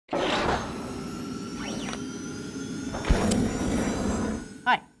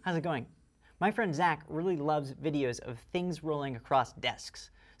How's it going? My friend Zach really loves videos of things rolling across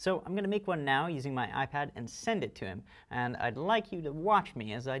desks. So I'm going to make one now using my iPad and send it to him. And I'd like you to watch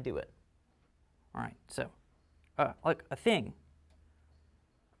me as I do it. All right, so look, a thing.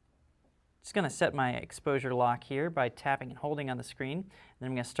 Just going to set my exposure lock here by tapping and holding on the screen. Then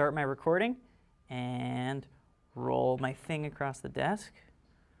I'm going to start my recording and roll my thing across the desk.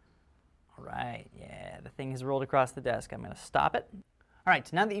 All right, yeah, the thing has rolled across the desk. I'm going to stop it. All right,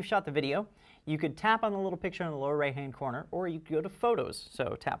 so now that you've shot the video, you could tap on the little picture in the lower right-hand corner, or you could go to Photos.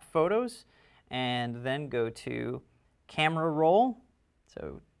 So tap Photos, and then go to Camera Roll.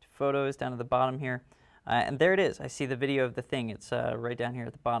 So Photos down at the bottom here. And there it is. I see the video of the thing. It's right down here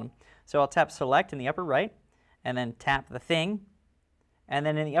at the bottom. So I'll tap Select in the upper right, and then tap the thing. And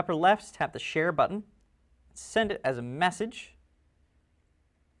then in the upper left, tap the Share button. Send it as a message.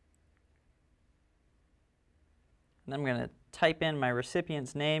 And then I'm going to type in my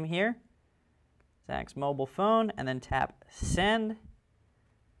recipient's name here, Zach's mobile phone, and then tap Send.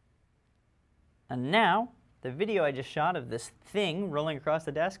 And now, the video I just shot of this thing rolling across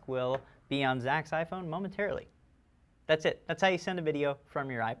the desk will be on Zach's iPhone momentarily. That's it. That's how you send a video from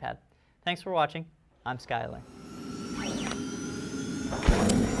your iPad. Thanks for watching. I'm Skylar.